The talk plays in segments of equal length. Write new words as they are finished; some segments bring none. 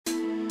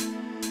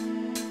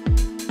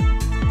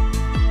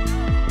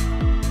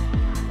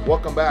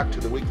Welcome back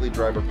to the Weekly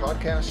Driver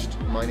Podcast.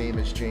 My name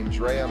is James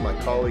Rea. My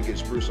colleague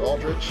is Bruce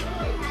Aldrich.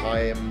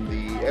 I am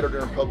the editor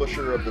and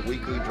publisher of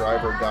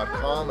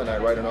theweeklydriver.com, and I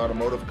write an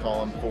automotive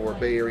column for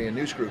Bay Area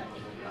News Group.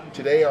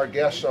 Today our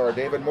guests are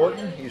David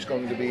Morton. He's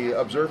going to be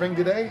observing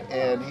today,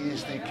 and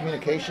he's the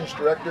communications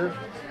director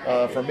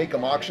for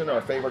Mecum Auction,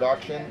 our favorite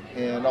auction,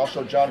 and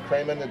also John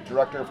Craman, the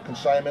director of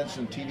consignments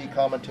and TV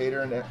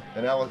commentator and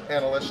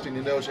analyst, and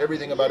he knows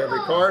everything about every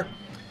car.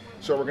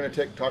 So we're going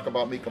to talk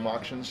about Mecum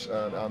Auctions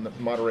on the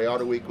Monterey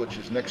Auto Week, which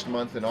is next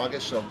month in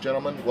August. So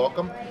gentlemen,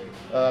 welcome.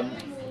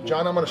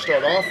 John, I'm going to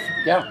start off.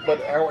 Yeah.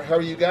 But how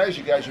are you guys?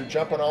 You guys are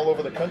jumping all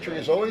over the country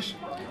as always?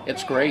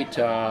 It's great.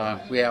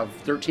 We have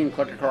 13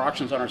 collector car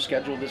auctions on our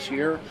schedule this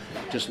year.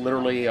 Just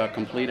literally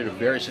completed a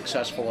very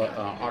successful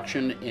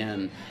auction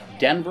in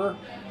Denver.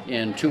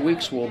 In 2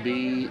 weeks, we'll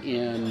be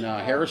in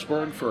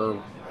Harrisburg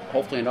for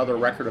hopefully another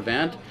record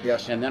event.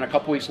 Yes. And then a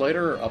couple weeks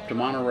later, up to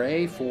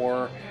Monterey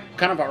for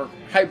kind of our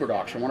hybrid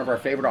auction, one of our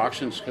favorite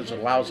auctions because it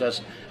allows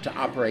us to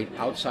operate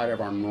outside of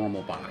our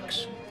normal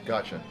box.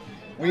 Gotcha.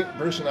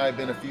 Bruce and I have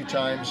been a few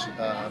times,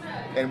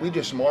 and we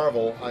just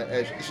marvel.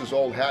 This is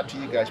old hat to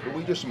you guys, but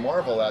we just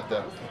marvel at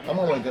the.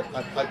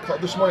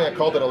 This morning I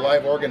called it a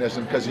live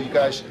organism because you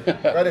guys,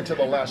 right until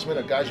the last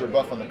minute, guys are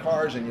buffing the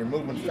cars and you're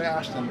moving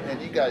fast, and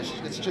you guys,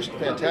 it's just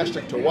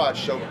fantastic to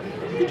watch. So,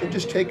 could you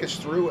just take us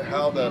through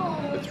how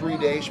the 3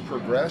 days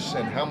progress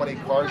and how many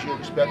cars you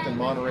expect in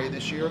Monterey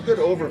this year? A good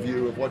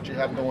overview of what you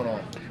have going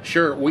on.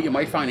 Sure. What you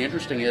might find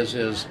interesting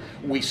is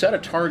we set a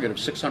target of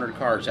 600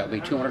 cars. That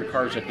would be 200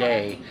 cars a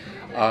day.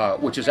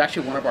 Which is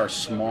actually one of our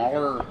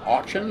smaller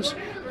auctions,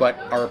 but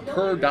our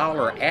per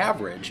dollar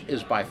average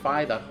is by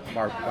far the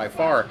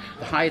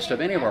highest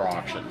of any of our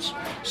auctions.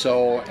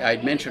 So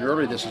I'd mentioned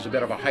earlier this is a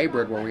bit of a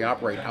hybrid where we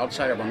operate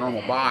outside of our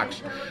normal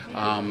box.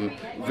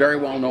 Very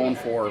well known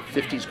for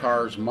 50s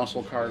cars,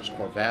 muscle cars,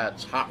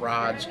 Corvettes, hot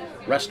rods,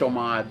 resto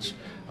mods,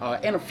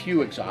 and a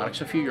few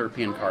exotics, a few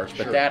European cars,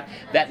 but sure.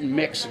 that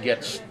mix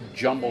gets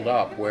jumbled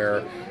up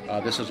where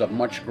this is a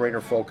much greater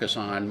focus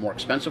on more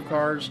expensive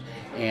cars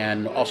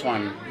and also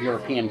on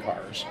European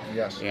cars.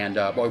 Yes. And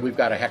boy, we've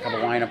got a heck of a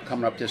lineup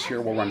coming up this year.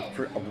 We'll run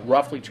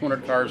roughly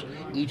 200 cars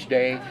each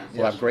day.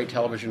 We'll have great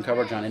television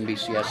coverage on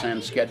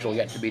NBCSN, schedule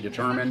yet to be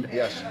determined.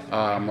 Yes.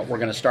 We're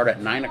going to start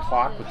at 9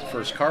 o'clock with the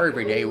first car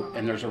every day,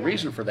 and there's a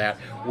reason for that.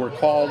 We're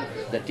called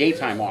the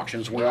daytime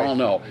auctions. We all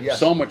know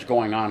so much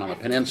going on the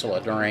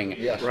peninsula during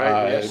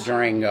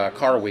during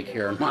Car Week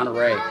here in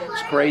Monterey.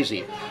 It's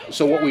crazy.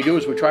 So what we do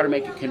is we try to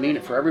make it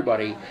convenient for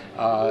everybody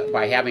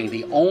by having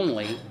the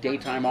only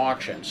daytime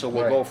auction. So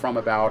we'll go from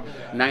about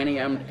 9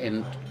 a.m.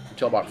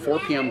 until about 4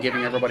 p.m.,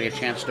 giving everybody a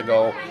chance to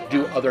go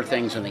do other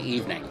things in the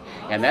evening.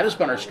 And that has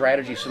been our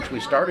strategy since we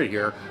started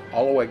here,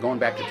 all the way going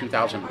back to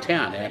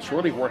 2010, and it's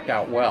really worked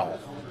out well.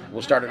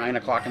 We'll start at 9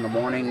 o'clock in the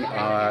morning,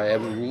 a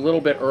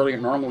little bit earlier.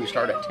 Normally we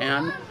start at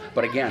 10,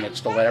 but again,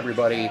 it's to let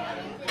everybody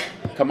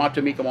come out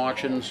to Mecum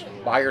Auctions,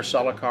 buy or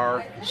sell a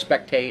car,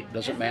 spectate,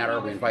 doesn't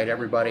matter. We invite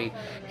everybody,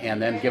 and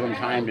then give them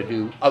time to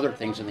do other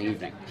things in the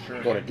evening.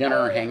 Sure. Go to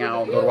dinner, hang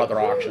out, go to other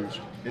auctions.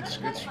 It's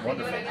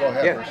wonderful. Go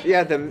ahead.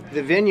 Yeah. The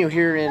venue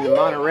here in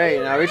Monterey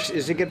now,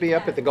 is it going to be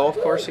up at the golf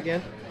course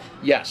again?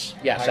 Yes,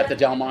 at the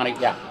Del Monte,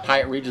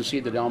 Hyatt Regency,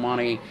 the Del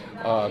Monte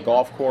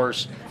golf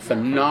course.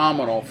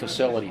 Phenomenal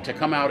facility to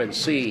come out and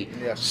see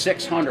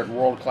 600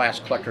 world-class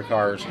collector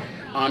cars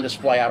on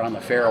display out on the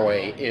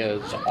fairway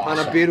is awesome. On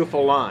a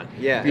beautiful lawn,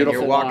 beautiful.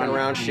 You're walking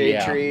around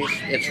shade trees.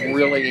 It's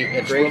really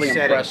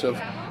impressive.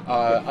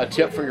 A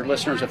tip for your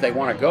listeners if they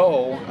want to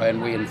go,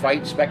 and we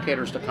invite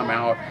spectators to come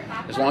out,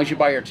 as long as you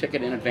buy your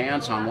ticket in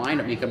advance online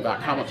at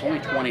Mecum.com, it's only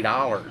 $20.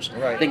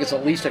 Right. I think it's the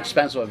least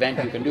expensive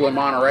event you can do in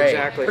Monterey.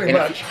 Exactly.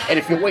 And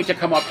if you wait to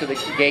come up to the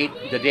gate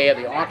the day of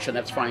the auction,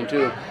 that's fine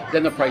too.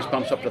 Then the price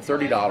bumps up to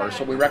 $30.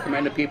 So we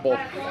recommend to people,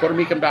 go to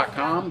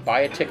Mecum.com,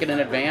 buy a ticket in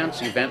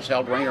advance. The event's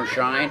held rain or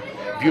shine.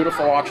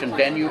 Beautiful auction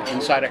venue,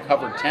 inside a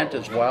covered tent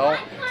as well.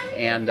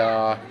 And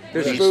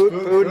there's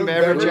food and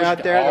beverage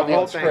out there. All the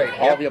whole thing. Great.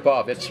 All the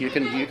above. You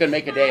can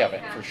make a day of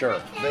it for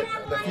sure.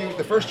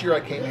 The first year I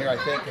came here, I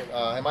think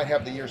I might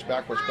have the years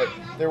backwards, but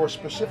there were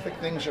specific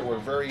things that were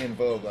very in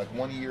vogue. Like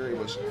one year it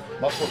was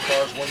muscle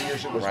cars, one year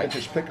it was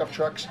vintage pickup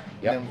trucks.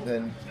 Yep. And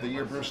then the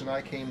year Bruce and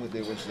I came,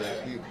 it was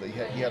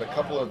he had a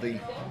couple of the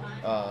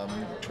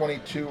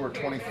 22 or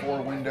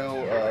 24 window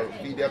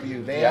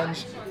VW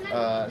vans.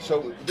 Yep.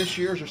 So this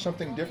year, is there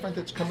something different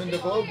that's come into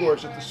vogue, or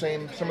is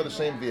it some of the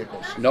same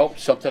vehicles? Nope,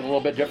 something a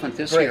little bit different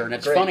this year. And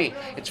it's funny.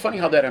 It's funny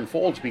how that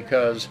unfolds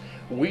because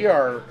we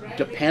are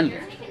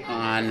dependent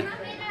on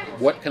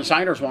what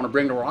consigners want to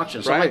bring to our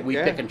auction. So we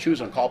pick and choose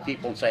and call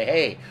people and say,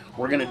 hey,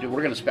 we're going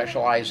to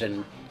specialize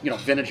in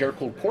vintage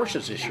air-cooled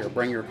Porsches this year.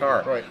 Bring your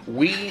car. Right.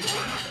 We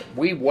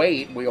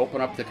wait. We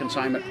open up the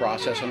consignment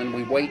process, and then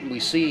we wait and we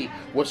see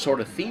what sort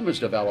of theme is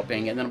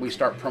developing, and then we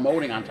start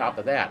promoting on top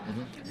of that.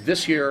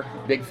 This year,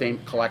 big theme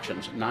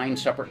collections. 9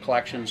 separate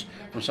collections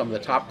from some of the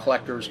top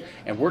collectors,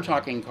 and we're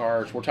talking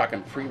cars. We're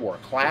talking pre-war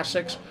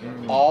classics,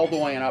 all the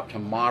way up to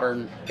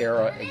modern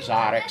era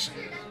exotics.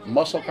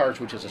 Muscle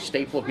cars, which is a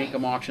staple of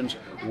Mecum Auctions,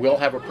 will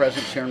have a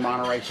presence here in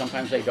Monterey.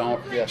 Sometimes they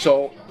don't. Yes.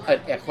 So an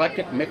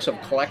eclectic mix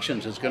of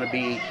collections is going to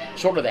be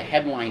sort of the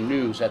headline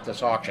news at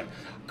this auction.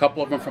 A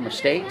couple of them from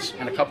estates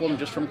and a couple of them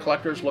just from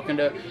collectors looking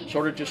to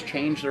sort of just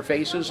change their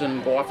faces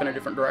and go off in a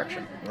different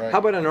direction. Right. How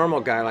about a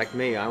normal guy like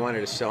me? I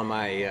wanted to sell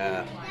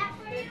my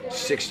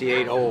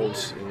 68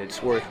 Olds, and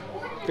it's worth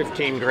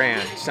 15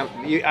 grand.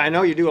 I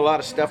know you do a lot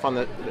of stuff on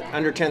the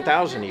under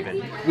 10,000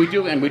 even. We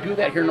do, and we do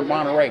that here in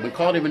Monterey. We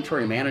call it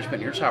inventory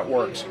management. Here's how it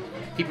works.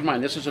 Keep in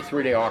mind, this is a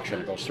 3-day auction.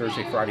 It goes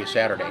Thursday, Friday,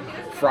 Saturday.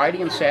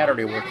 Friday and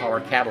Saturday we call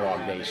our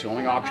catalog days. The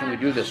only auction we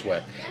do this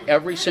with.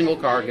 Every single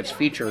car gets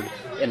featured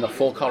in the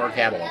full color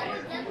catalog.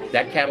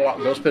 That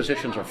catalog, those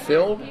positions are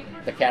filled.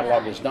 The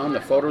catalog is done.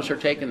 The photos are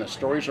taken. The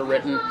stories are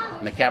written,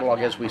 and the catalog,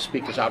 as we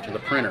speak, is out to the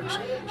printers.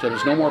 So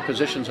there's no more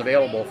positions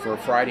available for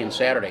Friday and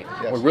Saturday.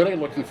 Yes. We're really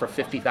looking for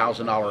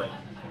 $50,000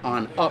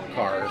 on up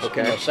cars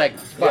in those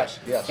segments. But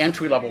Yes.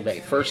 entry-level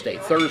day, first day,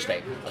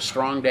 Thursday, a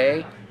strong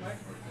day,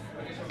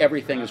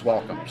 everything is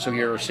welcome. So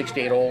your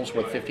 68 Olds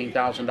worth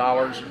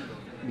 $15,000,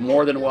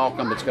 more than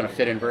welcome. It's going to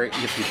fit in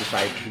if you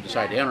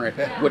decide to enter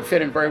it, would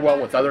fit in very well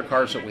with other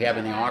cars that we have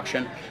in the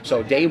auction.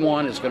 So day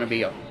one is going to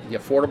be the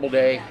affordable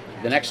day.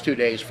 The next 2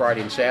 days,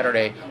 Friday and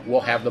Saturday,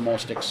 we'll have the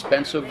most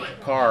expensive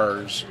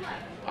cars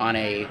on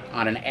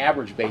an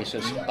average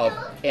basis of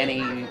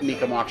any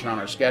Mecum auction on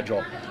our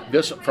schedule.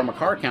 This, from a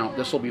car count,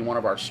 this will be one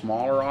of our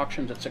smaller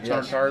auctions at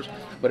 600 cars,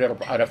 but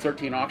out of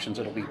 13 auctions,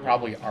 it'll be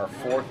probably our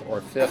 4th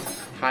or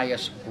 5th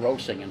highest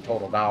grossing in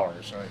total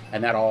dollars. Right.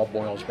 And that all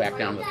boils back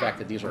down to the fact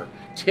that these are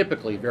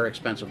typically very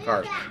expensive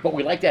cars. But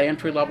we like that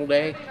entry-level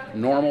day,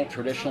 normal,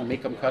 traditional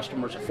Mecum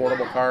customers,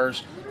 affordable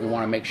cars. We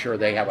want to make sure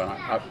they have an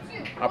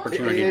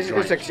opportunity to join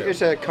us.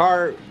 It's a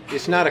car.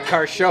 It's not a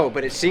car show,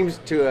 but it seems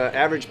to an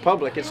average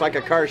public, it's like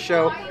a car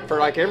show for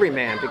like every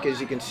man,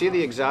 because you can see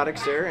the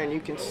exotics there, and you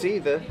can see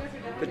the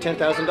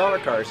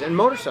 $10,000 cars and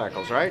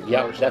motorcycles, right?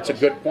 Yep, that's a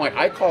good point.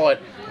 I call it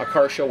a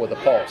car show with a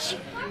pulse.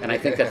 And I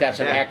think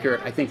that's an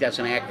accurate. It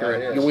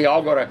is. We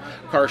all go to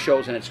car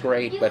shows and it's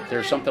great, but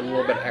there's something a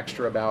little bit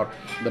extra about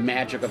the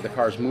magic of the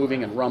cars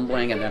moving and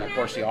rumbling, and then of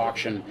course the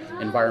auction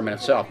environment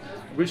itself.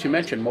 Bruce, you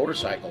mentioned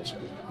motorcycles.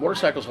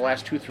 Motorcycles the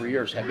last 2-3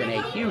 years have been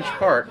a huge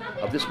part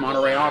of this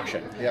Monterey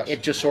auction. Yes.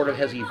 It just sort of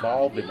has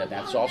evolved into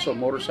that. It's also a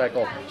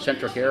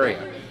motorcycle-centric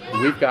area.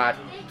 We've got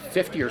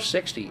 50 or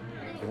 60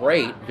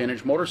 great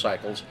vintage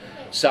motorcycles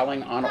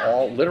selling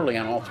literally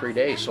on all 3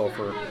 days. So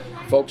for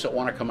folks that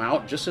want to come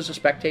out just as a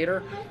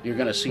spectator, you're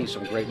going to see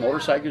some great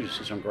motorcycles, you'll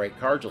see some great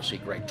cars, you'll see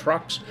great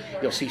trucks,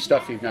 you'll see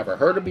stuff you've never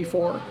heard of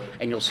before,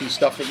 and you'll see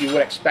stuff that you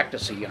would expect to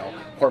see,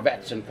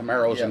 Corvettes and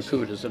Camaros and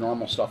Cudas. The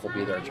normal stuff will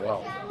be there as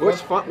well.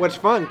 What's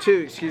fun too,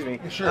 excuse me,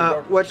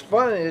 Sure, what's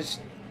fun is,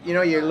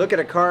 you look at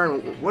a car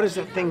and what is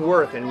that thing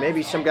worth? And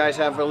maybe some guys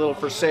have a little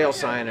for sale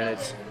sign and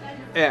it's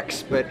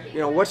X, but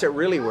what's it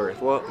really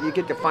worth? Well, you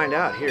get to find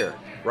out here,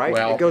 right?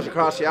 Well, it goes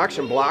across the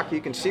auction block, you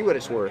can see what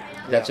it's worth.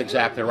 That's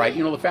exactly right.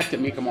 The fact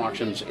that Mecum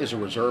Auctions is a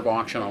reserve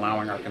auction,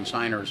 allowing our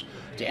consigners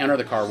to enter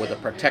the car with a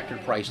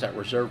protected price, that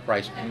reserve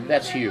price,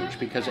 that's huge,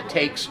 because it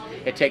takes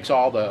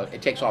all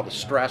the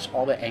stress,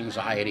 all the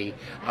anxiety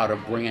out of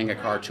bringing a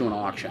car to an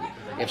auction.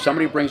 If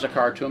somebody brings a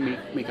car to a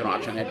Mecum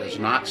auction and it does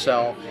not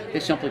sell,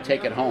 they simply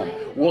take it home.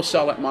 We'll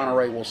sell at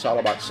Monterey. We'll sell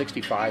about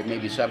 65,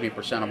 maybe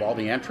 70% of all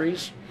the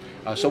entries.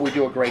 So we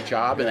do a great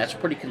job, and that's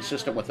pretty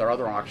consistent with our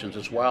other auctions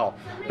as well.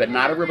 But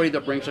not everybody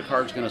that brings a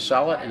car is going to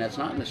sell it, and that's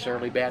not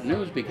necessarily bad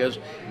news, because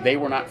they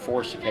were not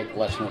forced to take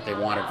less than what they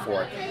wanted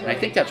for it. And I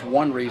think that's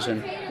one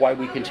reason why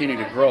we continue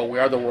to grow. We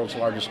are the world's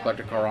largest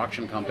collector car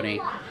auction company,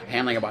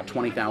 handling about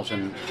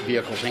 20,000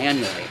 vehicles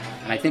annually.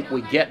 And I think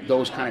we get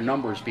those kind of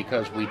numbers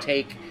because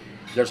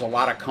there's a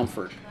lot of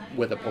comfort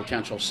with a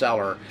potential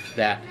seller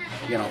that,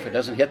 if it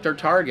doesn't hit their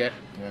target,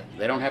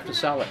 they don't have to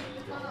sell it.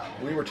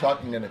 We were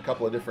talking in a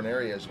couple of different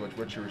areas,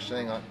 what you were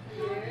saying on.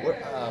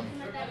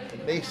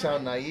 It may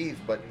sound naive,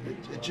 but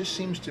it just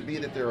seems to be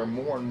that there are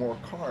more and more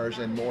cars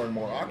and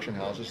more auction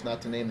houses,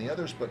 not to name the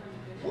others, but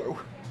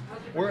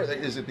where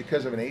is it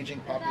because of an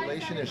aging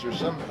population? Is there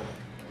some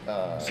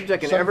seems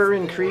like an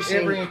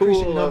ever-increasing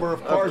pool number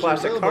of cars?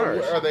 classic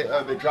cars. Are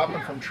they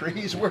dropping from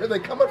trees? Where are they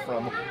coming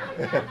from?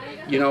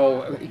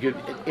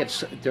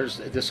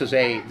 This is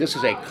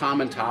a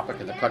common topic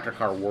in the collector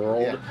car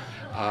world.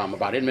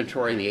 About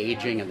inventory and the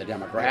aging and the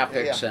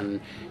demographics, and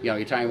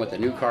you're talking with the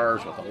new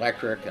cars with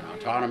electric and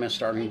autonomous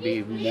starting to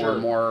be more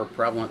and more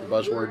prevalent, the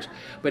buzzwords.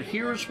 But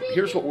here's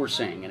what we're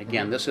seeing, and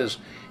again, this is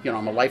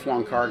I'm a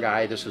lifelong car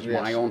guy. This is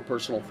my own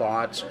personal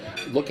thoughts.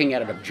 Looking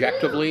at it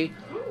objectively,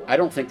 I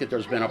don't think that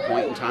there's been a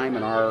point in time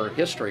in our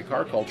history,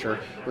 car culture,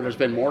 where there's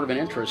been more of an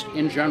interest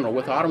in general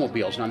with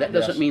automobiles. Now, that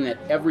doesn't mean that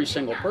every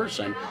single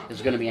person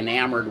is going to be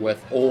enamored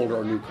with old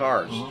or new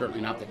cars.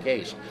 Certainly not the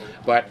case.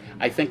 But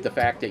I think the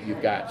fact that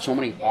you've got so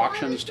many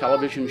auctions,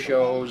 television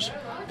shows,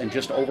 and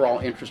just overall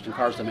interest in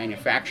cars, the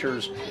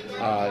manufacturers,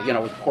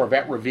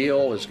 Corvette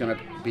reveal is going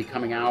to be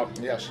coming out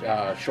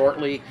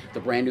shortly.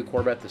 The brand new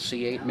Corvette, the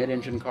C8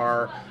 mid-engine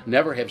car.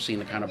 Never have seen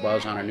the kind of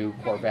buzz on a new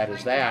Corvette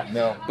as that.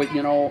 No. But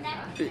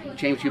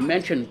James, you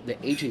mentioned the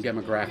aging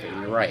demographic,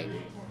 and you're right.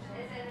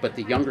 But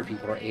the younger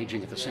people are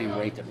aging at the same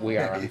rate that we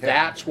are. And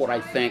that's what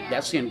I think,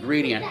 that's the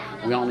ingredient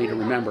we all need to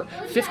remember.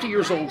 50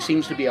 years old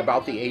seems to be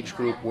about the age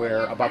group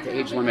about the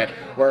age limit,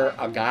 where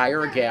a guy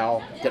or a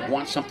gal that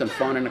wants something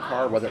fun in a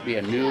car, whether it be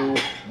a new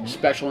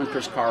special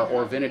interest car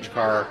or a vintage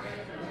car,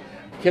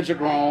 kids are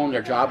grown,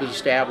 their job is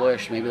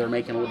established, maybe they're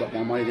making a little bit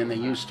more money than they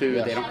used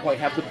to, they don't quite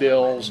have the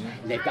bills,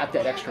 and they've got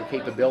that extra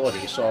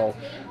capability. So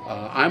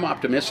I'm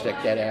optimistic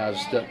that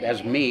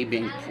as me,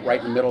 being right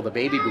in the middle of the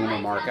baby boomer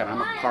market,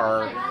 I'm a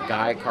car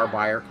guy, car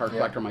buyer, car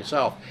collector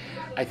myself,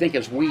 I think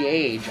as we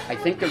age, I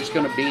think there's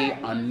going to be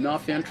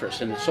enough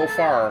interest, and so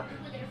far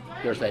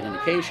there's that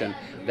indication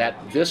that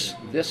this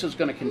is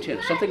going to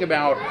continue. Something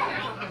about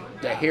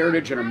the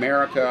heritage in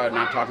America,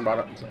 not talking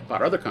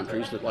about other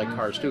countries that like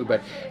cars too,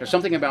 but there's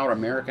something about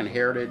American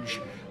heritage,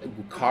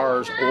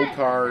 cars, old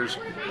cars,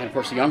 and of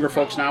course the younger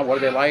folks now,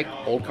 what do they like?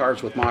 Old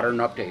cars with modern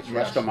updates,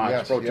 resto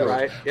mods, Pro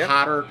Tours,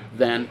 hotter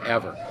than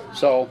ever.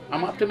 So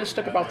I'm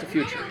optimistic about the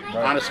future. Right.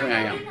 Honestly,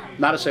 I am.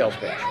 Not a sales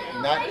pitch.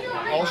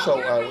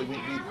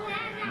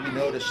 We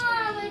noticed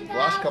the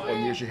last couple of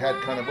years you had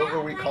kind of, what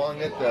were we calling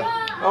it?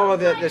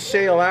 The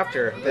sale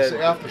after.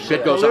 The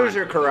bid goes on.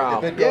 Loser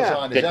corral. The bid goes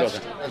on.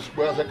 Is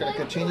that going to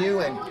continue?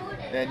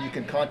 And you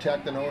can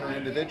contact an owner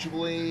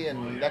individually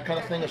and that kind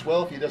of thing as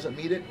well if he doesn't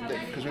meet it?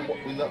 Because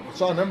we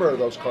saw a number of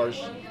those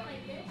cars,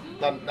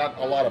 not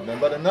a lot of them,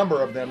 but a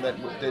number of them that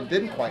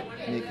didn't quite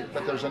meet it,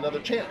 but there's another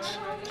chance,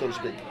 so to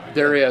speak.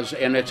 There is,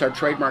 and it's our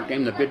trademark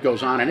name, the bid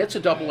goes on, and it's a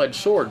double-edged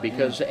sword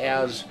because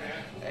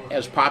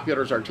as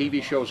popular as our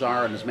TV shows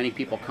are and as many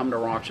people come to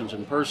our auctions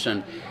in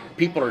person,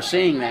 people are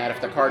seeing that if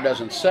the car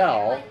doesn't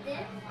sell,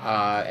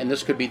 and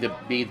this could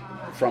be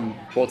from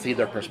both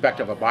either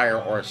perspective of a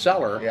buyer or a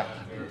seller,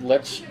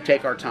 let's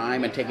take our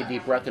time and take a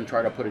deep breath and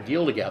try to put a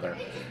deal together.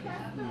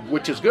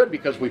 Which is good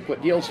because we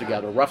put deals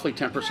together. Roughly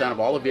 10% of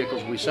all the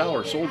vehicles we sell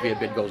are sold via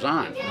bid goes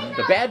on.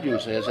 The bad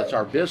news is it's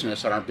our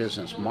business, and our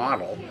business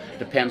model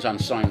depends on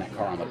selling that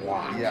car on the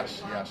block.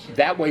 Yes.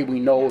 That way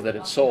we know that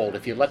it's sold.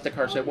 If you let the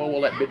car say, well,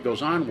 we'll let bid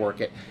goes on work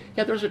it,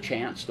 there's a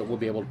chance that we'll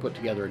be able to put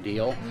together a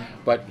deal.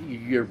 But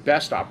your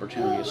best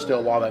opportunity is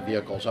still while that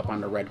vehicle's up on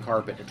the red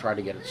carpet to try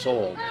to get it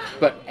sold.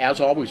 But as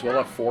always, we'll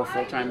have 4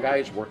 full-time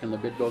guys working the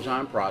bid goes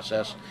on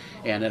process.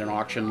 And in an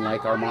auction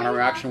like our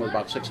Monterey auction with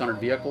about 600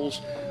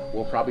 vehicles,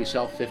 we'll probably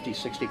sell 50,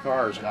 60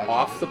 cars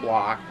off the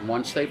block.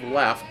 Once they've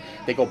left,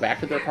 they go back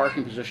to their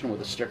parking position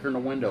with a sticker in the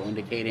window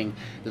indicating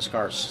this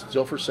car is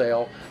still for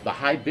sale. The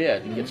high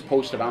bid gets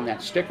posted on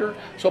that sticker,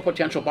 so a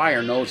potential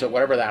buyer knows that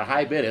whatever that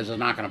high bid is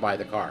not going to buy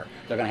the car.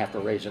 They're going to have to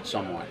raise it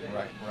somewhat.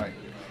 Right.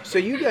 So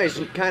you guys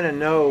kind of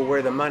know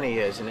where the money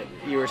is, and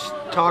you were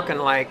talking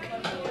like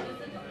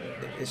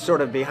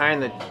sort of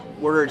behind the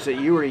words that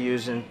you were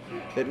using,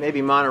 that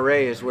maybe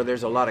Monterey is where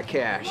there's a lot of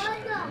cash.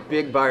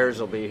 Big buyers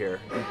will be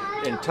here,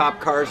 and top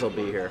cars will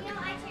be here.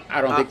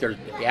 I don't think there's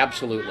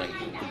absolutely.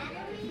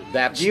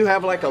 Do you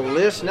have like a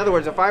list? In other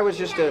words, if I was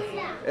just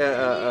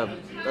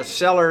a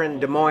seller in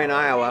Des Moines,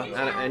 Iowa,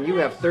 and you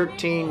have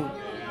 13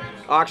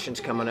 auctions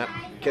coming up,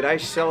 could I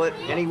sell it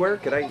anywhere?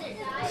 Could I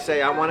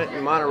say I want it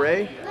in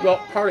Monterey? Well,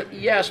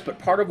 but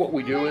part of what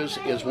we do is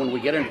when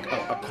we get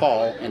a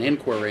call, an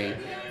inquiry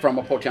from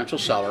a potential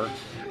seller,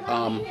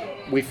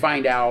 we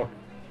find out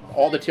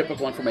all the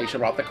typical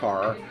information about the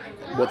car,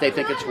 what they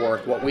think it's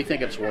worth, what we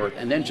think it's worth,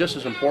 and then just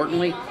as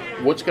importantly,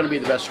 what's going to be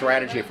the best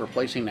strategy for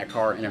placing that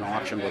car in an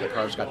auction where the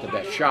car's got the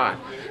best shot.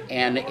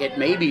 And it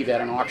may be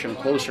that an auction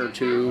closer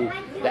to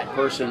that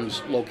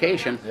person's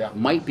location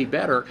might be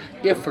better,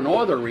 if for no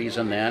other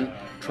reason than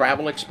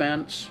travel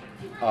expense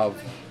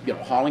of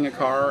hauling a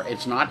car.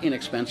 It's not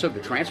inexpensive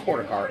to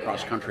transport a car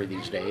across country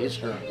these days.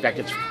 Sure. In fact,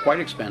 it's quite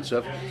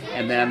expensive.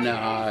 And then,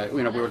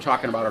 we were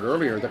talking about it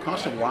earlier, the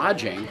cost of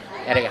lodging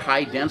at a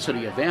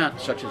high-density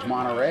event such as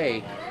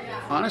Monterey,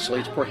 honestly,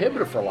 it's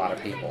prohibitive for a lot of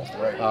people.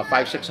 Right.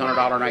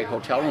 $500-600 night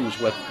hotel rooms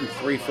with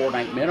 3-4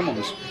 night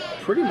minimums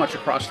pretty much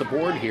across the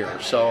board here.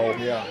 So,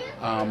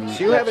 so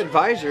you have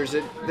advisors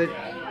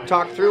that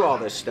talk through all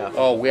this stuff.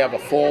 Oh, we have a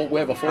full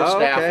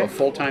staff of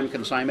full-time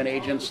consignment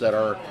agents that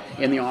are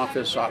in the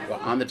office,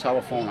 on the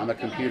telephone, on the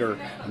computer,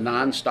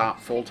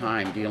 non-stop,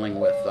 full-time, dealing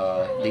with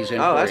these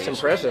inquiries. Oh, that's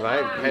impressive. I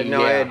had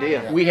no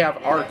idea. We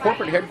have our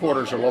corporate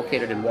headquarters are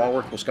located in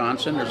Walworth,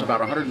 Wisconsin. There's about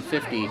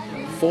 150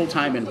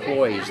 full-time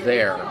employees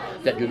there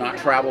that do not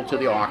travel to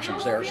the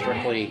auctions. They're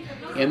strictly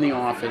in the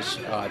office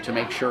to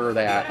make sure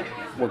that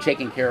we're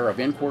taking care of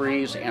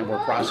inquiries and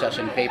we're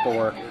processing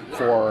paperwork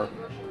for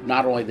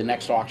not only the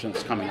next auction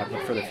that's coming up,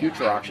 but for the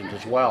future auctions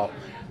as well.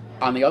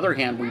 On the other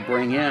hand, we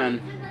bring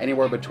in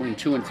anywhere between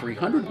 200 and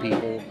 300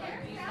 people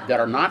that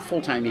are not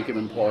full-time Mecum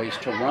employees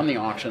to run the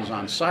auctions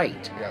on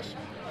site. Yes.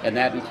 And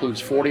that includes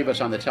 40 of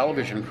us on the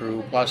television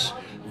crew, plus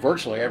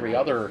virtually every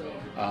other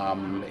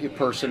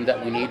person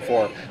that we need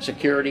for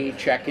security,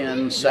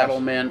 check-in,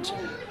 settlement,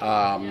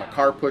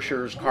 car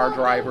pushers, car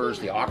drivers,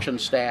 the auction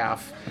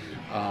staff.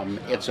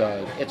 It's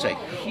a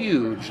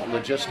huge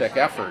logistic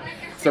effort.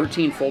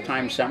 13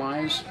 full-time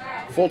semis,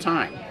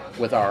 full-time,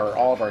 with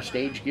all of our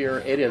stage gear.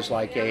 It is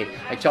like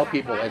I tell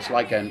people it's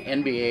like an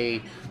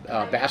NBA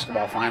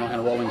basketball final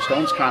and a Rolling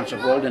Stones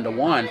concert rolled into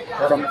one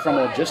from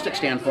a logistic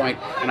standpoint,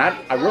 and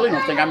I really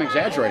don't think I'm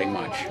exaggerating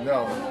much.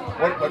 No.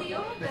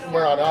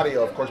 We're on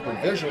audio, of course,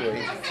 but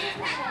visually,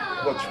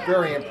 what's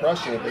very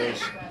impressive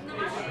is,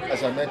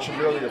 as I mentioned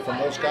earlier, from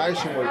those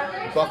guys who were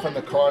buffing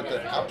the car at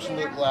the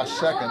absolute last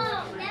second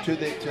to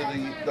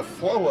the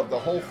flow of the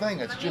whole thing.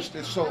 It's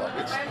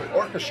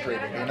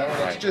orchestrated, you know, and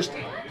Right.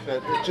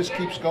 it just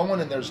keeps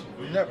going, and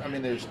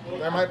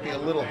there might be a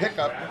little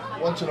hiccup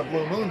once in a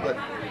blue moon, but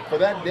for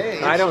that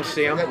day, I don't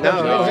see them. there's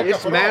No, hiccup it's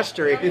at all.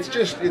 mastery. It's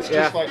just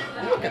like,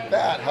 look at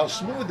that, how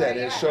smooth that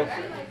is. So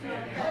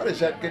how does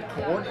that get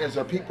coordinated? Is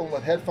there people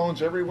with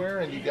headphones everywhere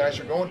and you guys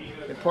are going?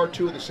 And part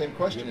two of the same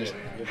question is,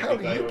 how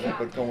do you keep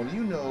it going?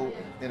 You know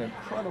an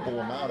incredible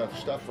amount of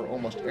stuff for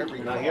almost every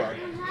car.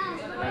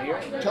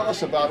 Tell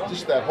us about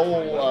just that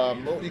whole,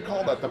 what do you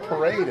call that, the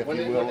parade, if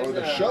you will, or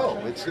the show.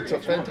 It's a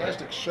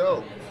fantastic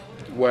show.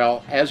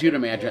 Well, as you'd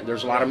imagine,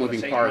 there's a lot of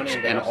moving parts,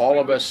 and all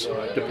of us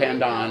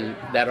depend on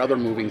that other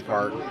moving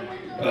part.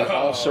 We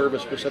all serve a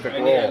specific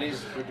role.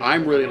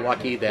 I'm really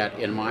lucky that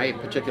in my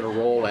particular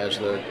role as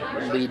the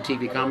lead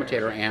TV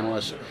commentator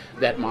analyst,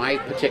 that my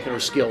particular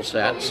skill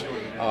sets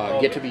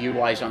get to be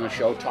utilized on the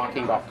show,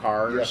 talking about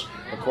cars,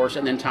 of course,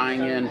 and then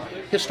tying in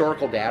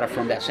historical data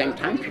from that same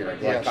time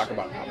period. Like talk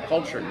about pop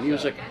culture and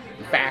music,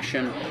 and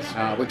fashion.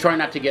 We try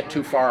not to get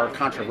too far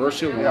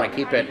controversial. We want to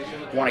keep it,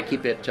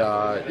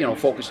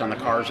 focused on the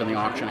cars and the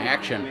auction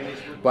action.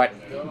 But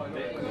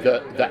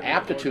the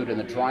aptitude and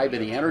the drive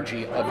and the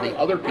energy of the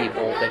other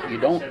people that you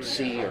don't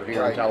see or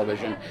hear on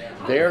television,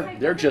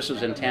 they're just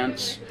as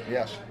intense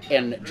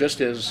and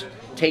just as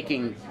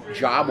taking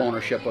job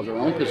ownership of their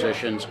own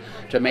positions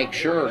to make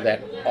sure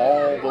that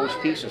all those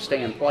pieces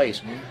stay in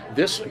place.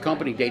 This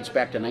company dates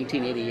back to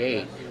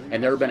 1988,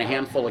 and there have been a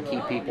handful of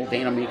key people.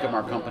 Dana Mecum,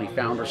 our company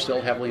founder,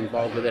 still heavily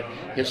involved with it.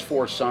 His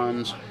 4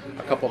 sons,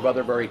 a couple of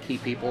other very key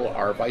people,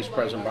 our vice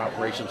president of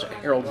operations,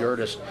 Harold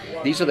Gertis.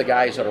 These are the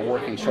guys that are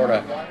working sort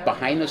of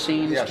behind the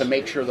scenes to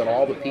make sure that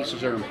all the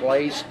pieces are in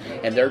place,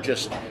 and they're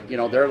just,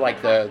 they're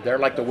like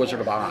the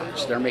Wizard of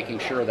Oz. They're making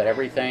sure that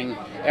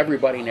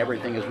everybody and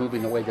everything is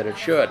moving the way that it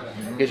should.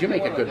 Because you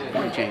make a good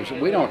point, James.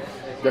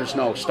 There's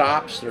no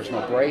stops, there's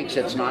no breaks.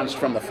 It's not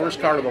from the first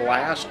car to the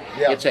last.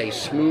 It's a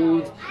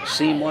smooth,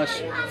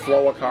 seamless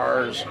flow of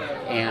cars,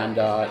 and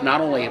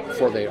not only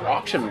for the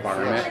auction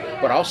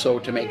environment, but also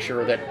to make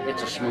sure that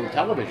it's a smooth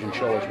television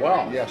show as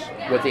well.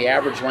 With the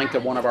average length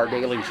of one of our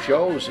daily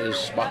shows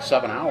is about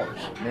 7 hours,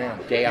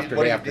 day after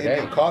day after day.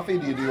 Do you do coffee?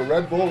 Do you do a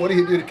Red Bull? What do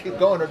you do to keep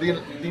going, or do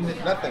you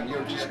nothing?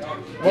 You're just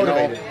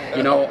motivated.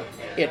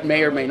 It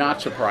may or may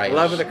not surprise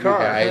love of the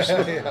car, you guys.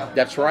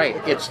 That's right.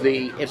 It's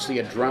the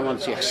adrenaline,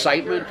 it's the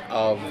excitement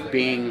of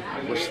being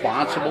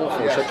responsible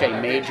for such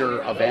a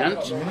major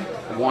event,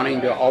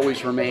 wanting to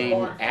always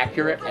remain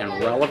accurate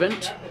and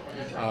relevant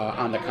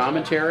on the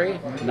commentary,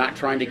 not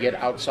trying to get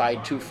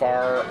outside too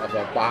far of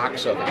a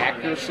box of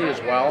accuracy as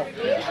well.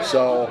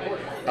 So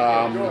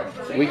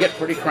we get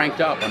pretty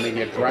cranked up. I mean,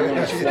 the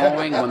adrenaline's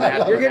flowing when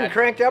that. You're getting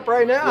cranked up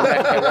right now.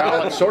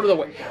 Well, it's sort of the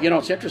way.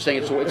 It's interesting.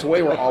 It's the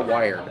way we're all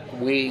wired.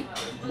 We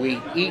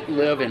eat,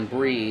 live, and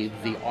breathe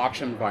the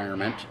auction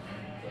environment,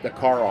 the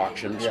car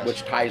auctions,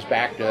 which ties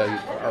back to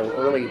our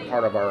early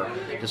part of our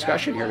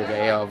discussion here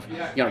today of,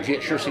 gee,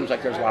 it sure seems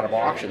like there's a lot of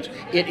auctions.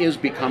 It is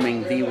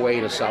becoming the way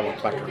to sell a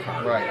collector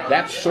car. Right.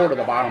 That's sort of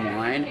the bottom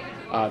line.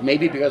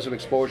 Maybe because of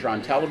exposure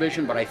on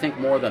television, but I think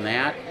more than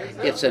that,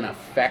 it's an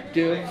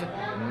effective,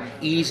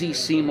 easy,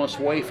 seamless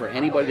way for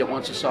anybody that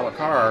wants to sell a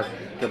car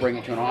to bring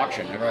it to an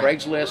auction.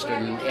 Craigslist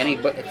and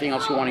anything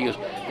else you want to use,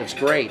 that's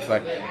great,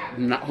 but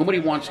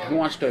who wants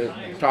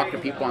to talk to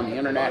people on the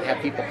internet,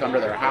 have people come to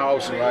their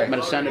house, I'm going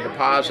to send a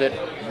deposit.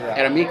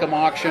 At a Mecum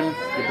auction,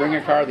 you bring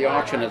your car to the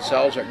auction, it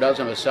sells or it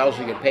doesn't. If it sells,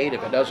 you get paid.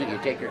 If it doesn't, you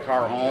take your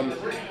car home.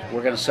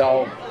 We're going to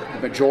sell the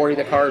majority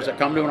of the cars that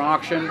come to an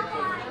auction.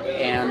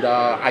 And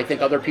I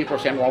think other people are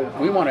saying, well,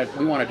 we want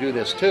to do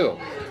this too.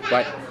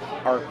 But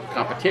our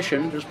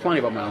competition, there's plenty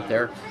of them out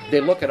there, they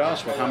look at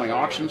us with how many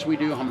auctions we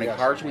do, how many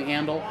cars we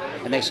handle,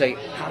 and they say,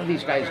 how do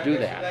these guys do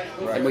that?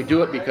 And we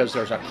do it because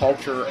there's a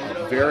culture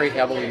of very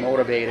heavily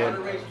motivated,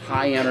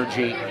 high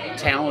energy,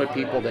 talented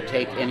people that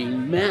take an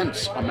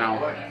immense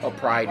amount of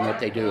pride in what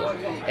they do.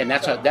 And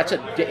that's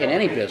in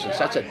any business,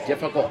 that's a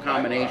difficult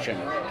combination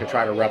to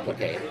try to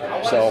replicate.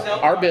 So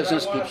our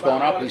business keeps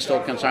going up. We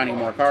still consigning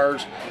more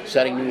cars,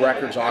 setting new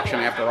records auction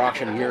after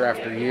auction, year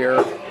after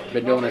year.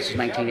 Been doing this since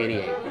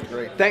 1988.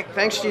 Great.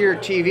 Thanks to your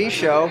TV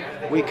show,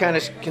 we kind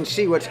of can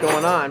see what's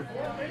going on.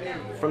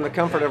 from the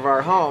comfort of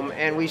our home,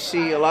 and we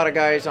see a lot of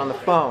guys on the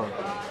phone.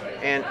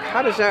 And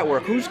how does that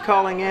work? Who's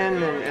calling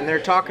in and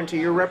they're talking to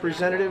your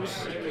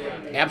representatives?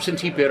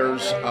 Absentee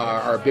bidders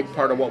are a big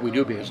part of what we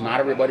do because not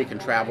everybody can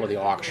travel to the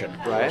auction.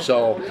 Right.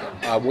 So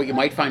what you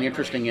might find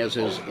interesting is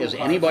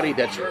anybody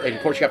that's, and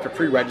of course you have to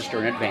pre-register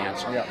in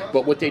advance,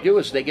 but what they do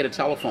is they get a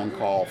telephone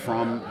call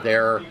from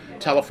their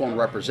telephone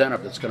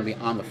representative that's going to be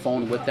on the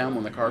phone with them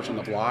when the car's on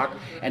the block,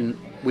 and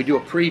we do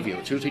a preview.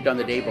 It's usually done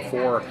the day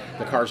before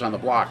the car's on the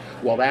block.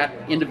 Well, that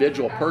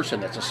individual person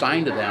that's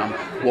assigned to them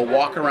will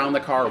walk around the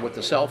car with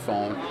the cell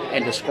phone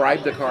and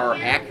describe the car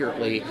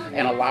accurately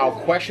and allow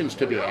questions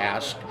to be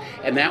asked.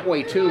 And that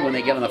way, too, when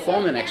they get on the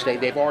phone the next day,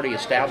 they've already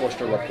established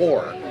a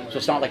rapport. So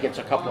it's not like it's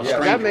a couple of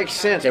strangers. That makes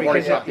sense. They've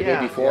already talked the day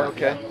before.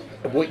 Okay.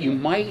 What you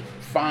might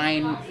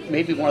find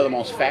maybe one of the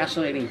most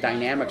fascinating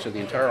dynamics of the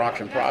entire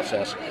auction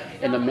process,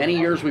 in the many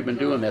years we've been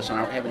doing this, and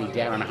I don't have any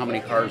data on how many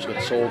cars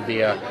get sold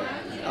via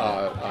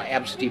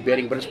absentee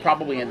bidding, but it's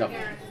probably in the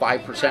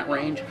 5%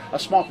 range. A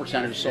small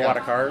percentage, so a lot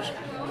of cars.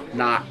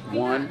 Not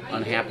one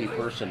unhappy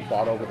person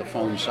bought over the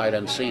phone sight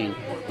unseen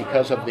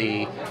because of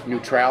the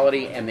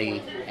neutrality and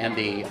the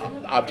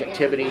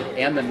objectivity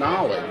and the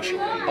knowledge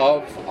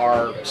of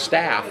our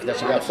staff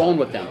that's on the phone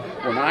with them.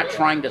 We're not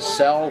trying to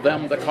sell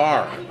them the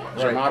car.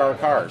 They're not our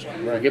cars.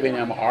 We're giving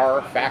them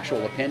our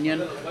factual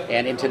opinion.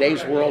 And in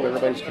today's world,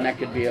 everybody's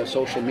connected via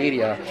social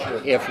media.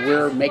 If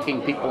we're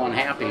making people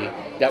unhappy,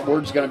 that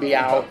word's going to be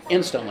out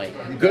instantly.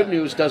 Good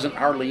news doesn't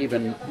hardly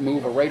even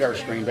move a radar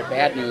screen, but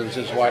bad news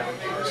is what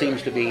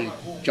seems to be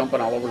jumping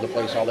all over the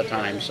place all the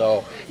time.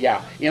 So,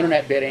 yeah,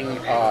 internet bidding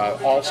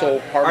also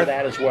part of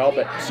that as well,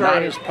 but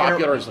not as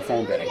popular as the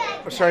phone bidding.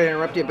 Sorry to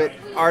interrupt you, but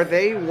are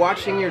they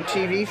watching your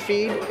TV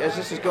feed as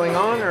this is going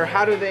on, or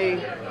how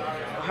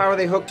are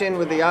they hooked in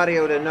with the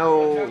audio to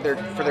know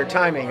for their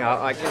timing,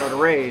 like to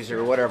raise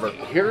or whatever?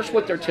 Here's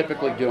what they're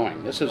typically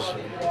doing. This is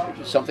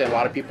something a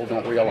lot of people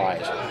don't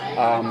realize.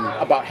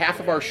 About half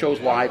of our show's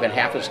live and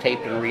half is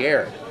taped and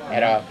re-aired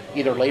at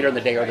either later in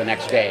the day or the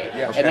next day.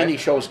 And then these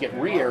shows get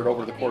re-aired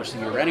over the course of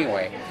the year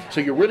anyway.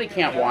 So you really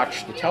can't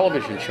watch the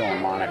television show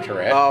and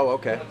monitor it. Oh,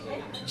 okay.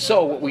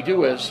 So what we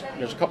do is,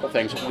 there's a couple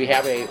things. We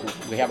have a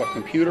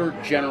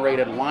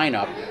computer-generated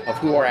lineup of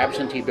who our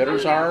absentee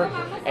bidders are,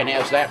 and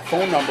as that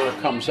phone number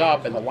comes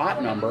up and the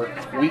lot number,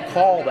 we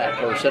call that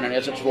person, and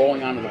as it's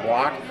rolling onto the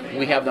block,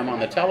 we have them on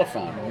the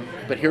telephone.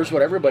 But here's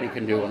what everybody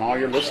can do, and all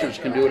your listeners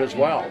can do it as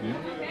well.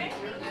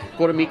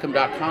 Go to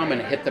Mecum.com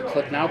and hit the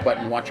click now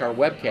button and watch our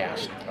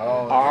webcast.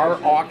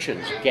 Our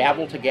auctions,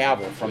 gavel to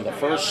gavel, from the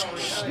first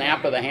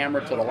snap of the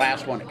hammer to the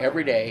last one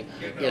every day,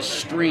 is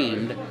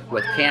streamed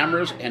with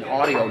cameras and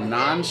audio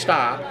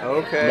non-stop.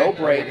 Okay. No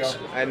breaks.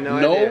 I had no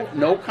idea.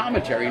 No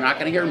commentary. You're not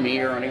going to hear me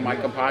or any of my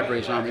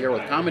compadres on the air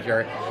with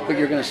commentary, but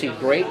you're going to see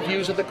great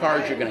views of the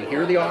cars. You're going to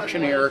hear the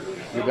auctioneer.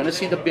 You're going to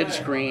see the bid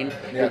screen.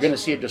 You're going to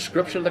see a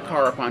description of the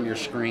car up on your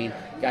screen.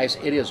 Guys,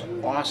 it is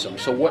awesome.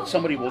 So what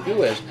somebody will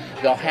do is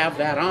they'll have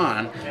that on.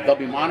 They'll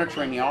be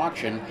monitoring the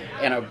auction,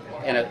 and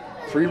a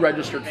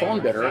pre-registered phone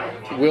bidder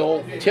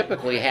will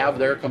typically have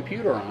their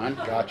computer on,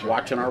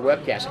 watching our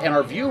webcast. And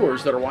our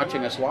viewers that are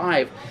watching us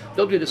live,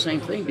 they'll do the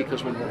same thing,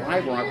 because when we're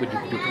live, we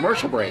do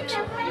commercial breaks.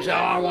 You say,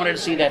 I wanted to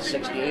see that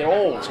 68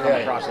 Olds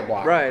coming across the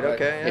block. Right,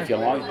 okay. If you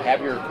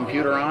have your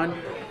computer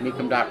on,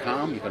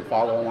 Mecum.com, you can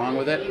follow along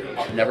with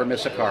it. Never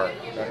miss a car.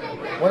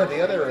 One of the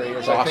other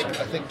areas, awesome.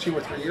 I think 2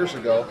 or 3 years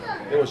ago,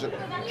 there was a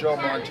Joe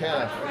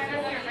Montana.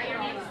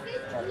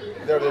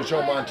 There was a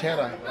Joe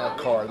Montana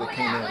car that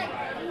came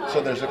in.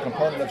 So there's a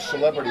component of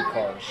celebrity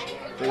cars.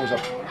 There was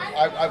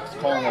I was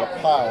calling it a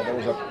pile. There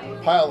was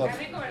a pile of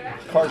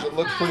cars that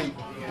looked pretty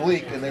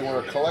bleak, and they were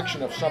a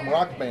collection of some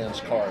rock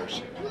band's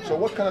cars. So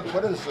what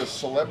is the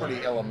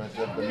celebrity element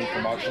of the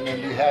Mecum auction,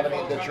 and do you have any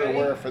that you're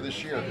aware of for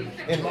this year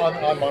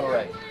on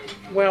Monterey?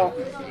 Well,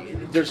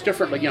 there's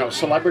different,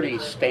 celebrity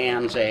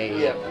spans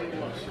a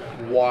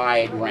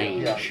wide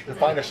range. Yeah.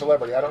 Define a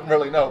celebrity. I don't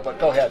really know, but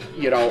go ahead.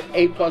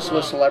 A-plus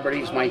list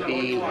celebrities might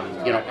be,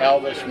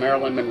 Elvis,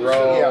 Marilyn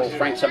Monroe,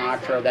 Frank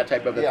Sinatra, that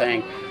type of a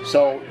thing.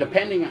 So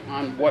depending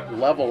on what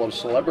level of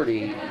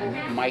celebrity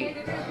may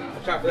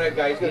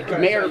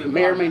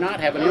or may not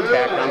have an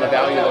impact on the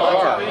value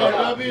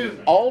of the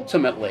car.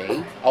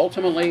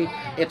 Ultimately,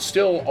 it's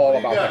still all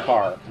about the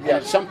car. And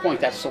at some point,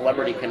 that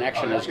celebrity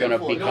connection is going to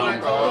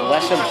become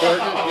less important.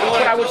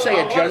 But I would say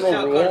a general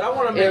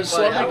rule is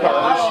celebrity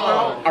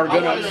cars are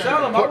going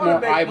to put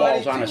more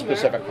eyeballs on a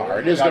specific car.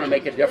 It is going to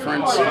make a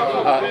difference.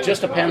 Just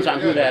depends on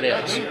who that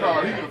is.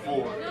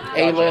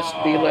 A-list,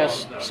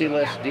 B-list,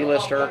 C-list,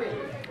 D-lister.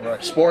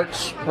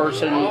 Sports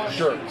person,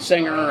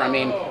 singer.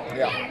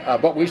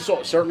 But we've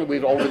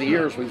over the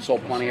years we've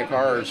sold plenty of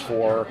cars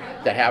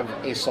that have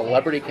a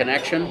celebrity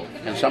connection,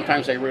 and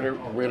sometimes they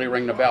really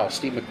ring the bell.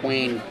 Steve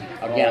McQueen,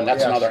 again,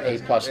 that's another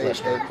A-plus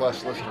lister.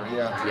 A-plus lister,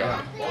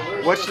 yeah.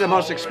 What's the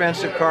most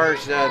expensive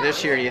cars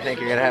this year? Do you think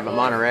you're gonna have at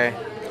Monterey?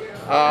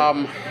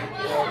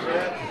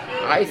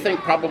 I think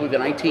probably the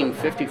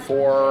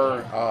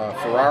 1954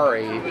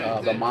 Ferrari,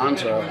 the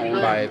Monza,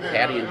 owned by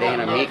Patty and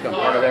Dana Mecum,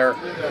 part of their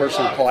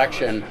personal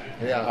collection.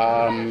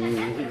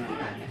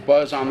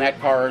 buzz on that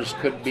cars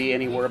could be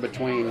anywhere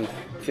between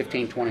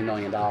 $15-20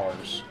 million.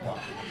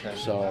 Okay.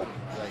 So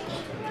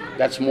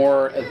that's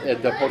more,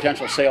 the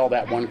potential sale of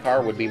that one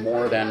car would be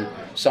more than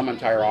some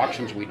entire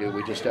auctions we do.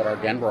 We just did our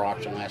Denver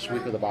auction last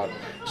week with about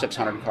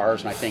 600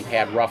 cars, and I think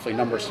had roughly,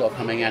 numbers still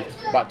coming in,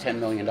 about $10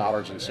 million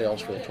in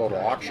sales for the total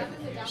auction.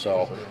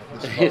 So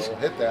this will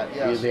hit that,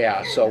 yes.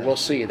 Yeah, so we'll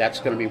see. That's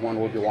going to be one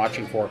we'll be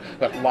watching for.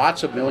 But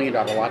lots of $1 million,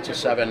 lots of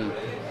seven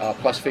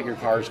plus figure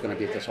cars going to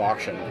be at this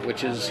auction,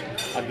 which is,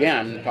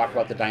 again, talk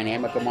about the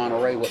dynamic of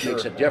Monterey. What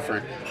makes it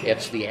different?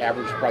 It's the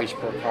average price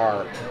per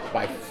car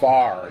by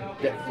far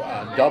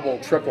double,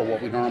 triple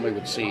what we normally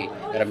would see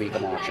at a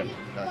Mecum auction.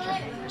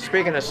 Gotcha.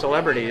 Speaking of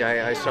celebrity,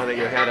 I saw that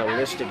you had a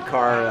listed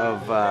car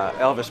of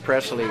Elvis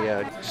Presley.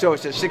 So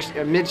it's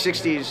a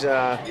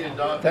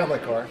mid-'60s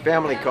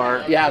family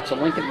car. Yeah, it's a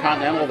Lincoln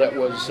Continental that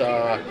was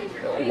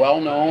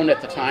well known at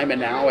the time and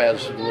now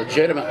as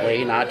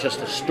legitimately, not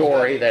just a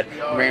story that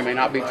may or may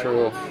not be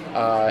true,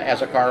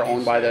 as a car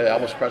owned by the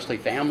Elvis Presley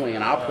family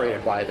and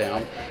operated by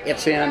them.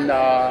 It's in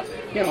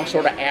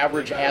sort of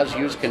average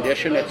as-used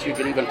condition. You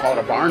can even call it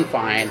a barn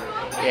find.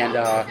 And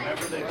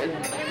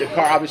the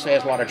car obviously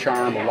has a lot of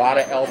charm, a lot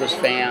of Elvis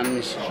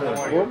fans.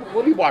 Sure.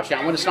 We'll be watching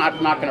that one. It's not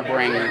going to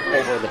bring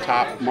over the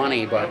top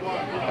money, but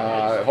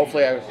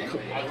hopefully a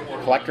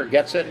collector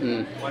gets it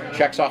and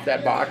checks off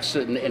that box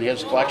in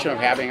his collection of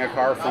having a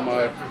car from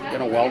a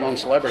well-known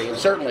celebrity. And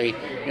certainly,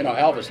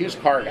 Elvis, he was a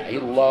car guy. He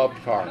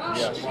loved cars.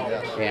 Yes.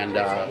 And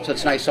so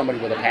it's nice somebody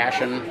with a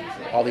passion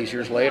all these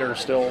years later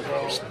still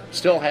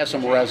has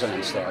some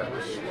resonance there.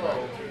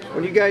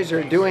 When you guys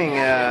are doing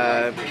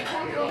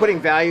putting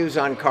values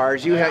on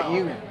cars, you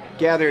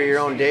gather your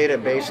own data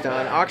based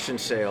on auction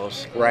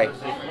sales. Right.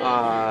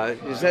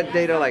 Is that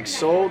data like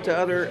sold to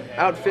other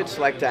outfits,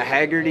 like to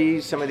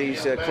Haggerty's, some of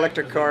these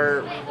collector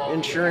car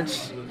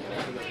insurance?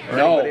 Or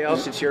no. Anybody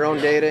else? It's your own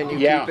data, and you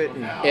keep it.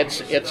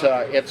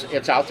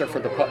 It's out there for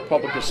the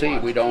public to see.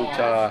 We don't.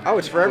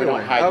 It's for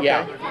everyone. Okay.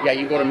 Yeah.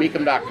 You go to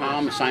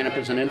Mecum.com, sign up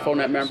as an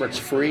InfoNet member. It's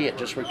free. It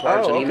just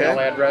requires an email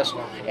address,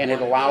 and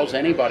it allows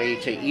anybody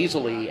to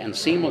easily and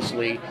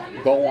seamlessly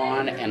go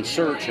on and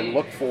search and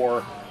look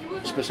for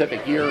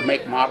specific year,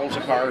 make, models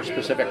of cars,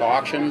 specific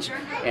auctions,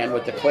 and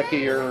with the click of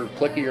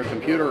your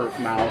computer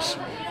mouse,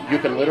 you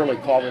can literally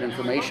call that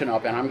information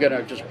up. And I'm going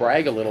to just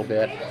brag a little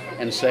bit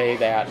and say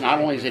that not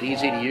only is it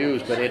easy to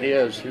use, but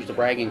here's the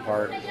bragging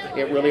part,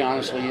 it really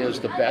honestly is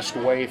the best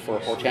way for a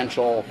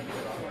potential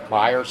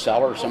buyer,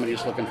 seller, somebody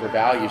who's looking for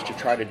values to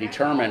try to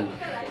determine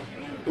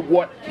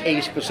what a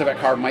specific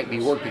car might be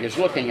worth, because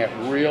looking at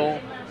real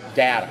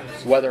data,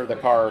 whether the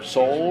car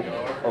sold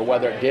or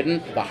whether it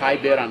didn't. The high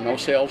bid on no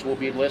sales will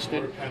be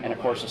listed, and of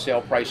course the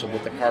sale price of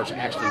what the car's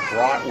actually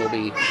brought will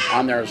be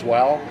on there as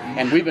well.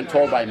 And we've been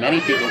told by many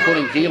people,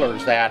 including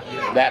dealers, that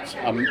that's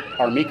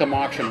our Mecum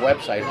auction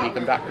website,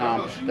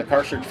 Mecum.com. The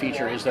car search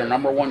feature is their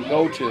number one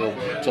go-to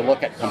to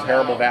look at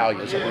comparable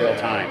values in real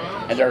time.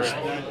 And there's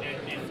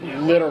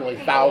literally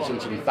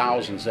thousands and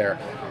thousands there.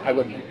 I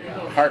would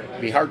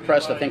be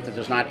hard-pressed to think that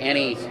there's not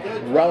any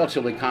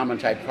relatively common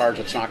type cars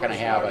that's not going to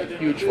have a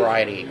huge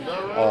variety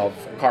of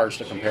cars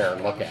to compare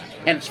and look at.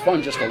 And it's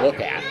fun just to look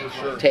at.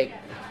 Take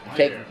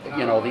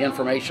the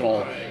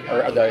informational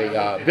or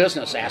the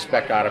business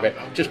aspect out of it,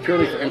 just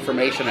purely for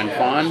information and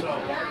fun.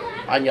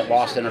 I can get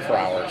lost in it for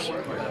hours.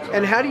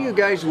 And how do you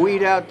guys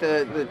weed out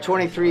the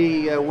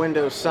 23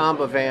 window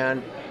Samba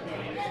van,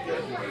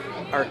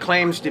 or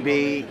claims to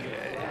be?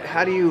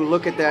 How do you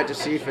look at that to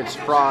see if it's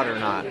fraud or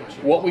not?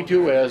 What we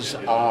do is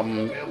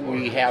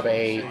we have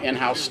a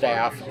in-house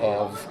staff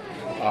of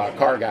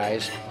car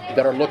guys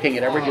that are looking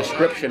at every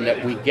description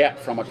that we get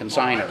from a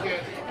consignor.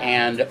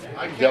 And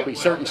there'll be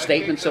certain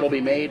statements that'll be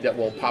made that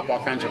will pop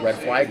all kinds of red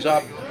flags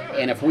up.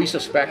 And if we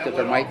suspect that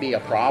there might be a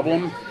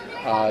problem,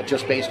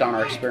 just based on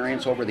our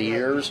experience over the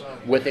years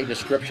with a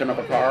description of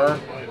a car,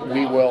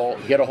 we will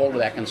get a hold of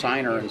that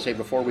consignor and say,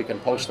 before we can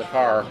post the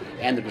car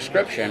and the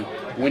description,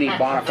 we need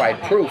bona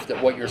fide proof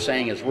that what you're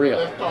saying is real.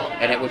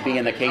 And it would be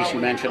in the case you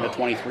mentioned, a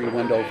 23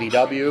 window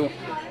VW,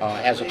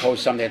 as opposed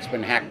to something that's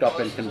been hacked up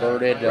and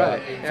converted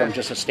from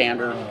just a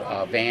standard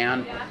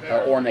van,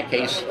 or in the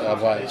case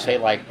of, say,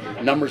 like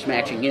numbers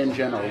matching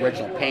engine or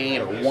original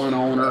paint or one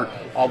owner,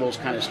 all those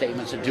kind of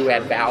statements that do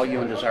add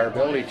value and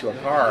desirability to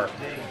a car.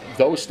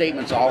 Those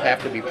statements all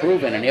have to be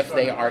proven, and if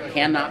they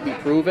cannot be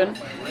proven,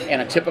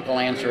 and a typical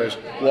answer is,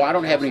 well, I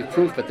don't have any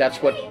proof, but that's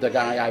what the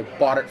guy I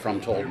bought it from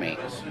told me.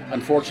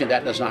 Unfortunately,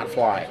 that does not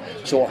fly.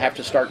 So we'll have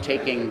to start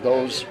taking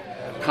those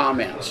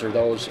comments or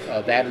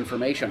that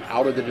information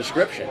out of the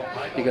description,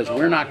 because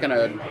we're not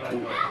a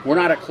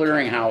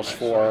clearinghouse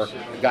for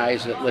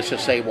guys that, let's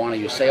just say, want to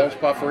use sales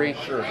puffery.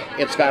 Sure.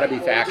 It's got to be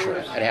factual.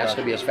 It has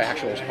to be as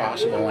factual as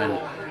possible,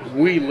 and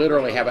we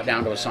literally have it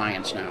down to a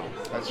science now.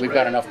 We've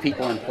got enough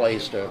people in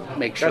place to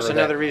make sure. That's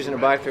another reason to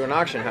buy through an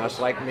auction house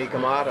like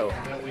Mecum Auto.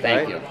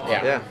 Thank you.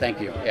 Yeah.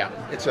 Thank you. Yeah.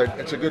 It's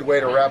a good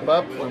way to wrap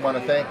up. We want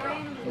to thank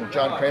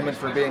John Cramen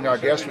for being our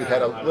guest. We've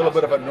had a little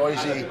bit of a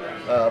noisy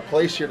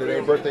place here today,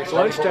 birthday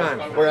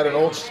lunchtime. We're at an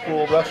old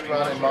school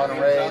restaurant in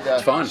Monterey.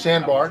 It's fun.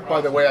 Sandbar,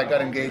 by the way, I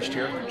got engaged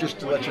here, just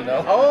to let you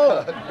know.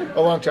 Oh!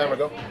 A long time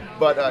ago.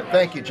 But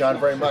thank you, John,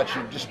 very much.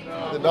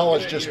 The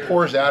knowledge just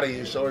pours out of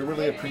you, so we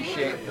really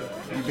appreciate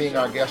you being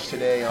our guest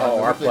today.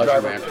 Our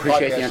pleasure, man.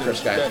 Appreciate the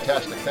interest, guys.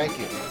 Fantastic. Thank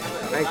you.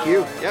 Thank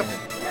you. Yep.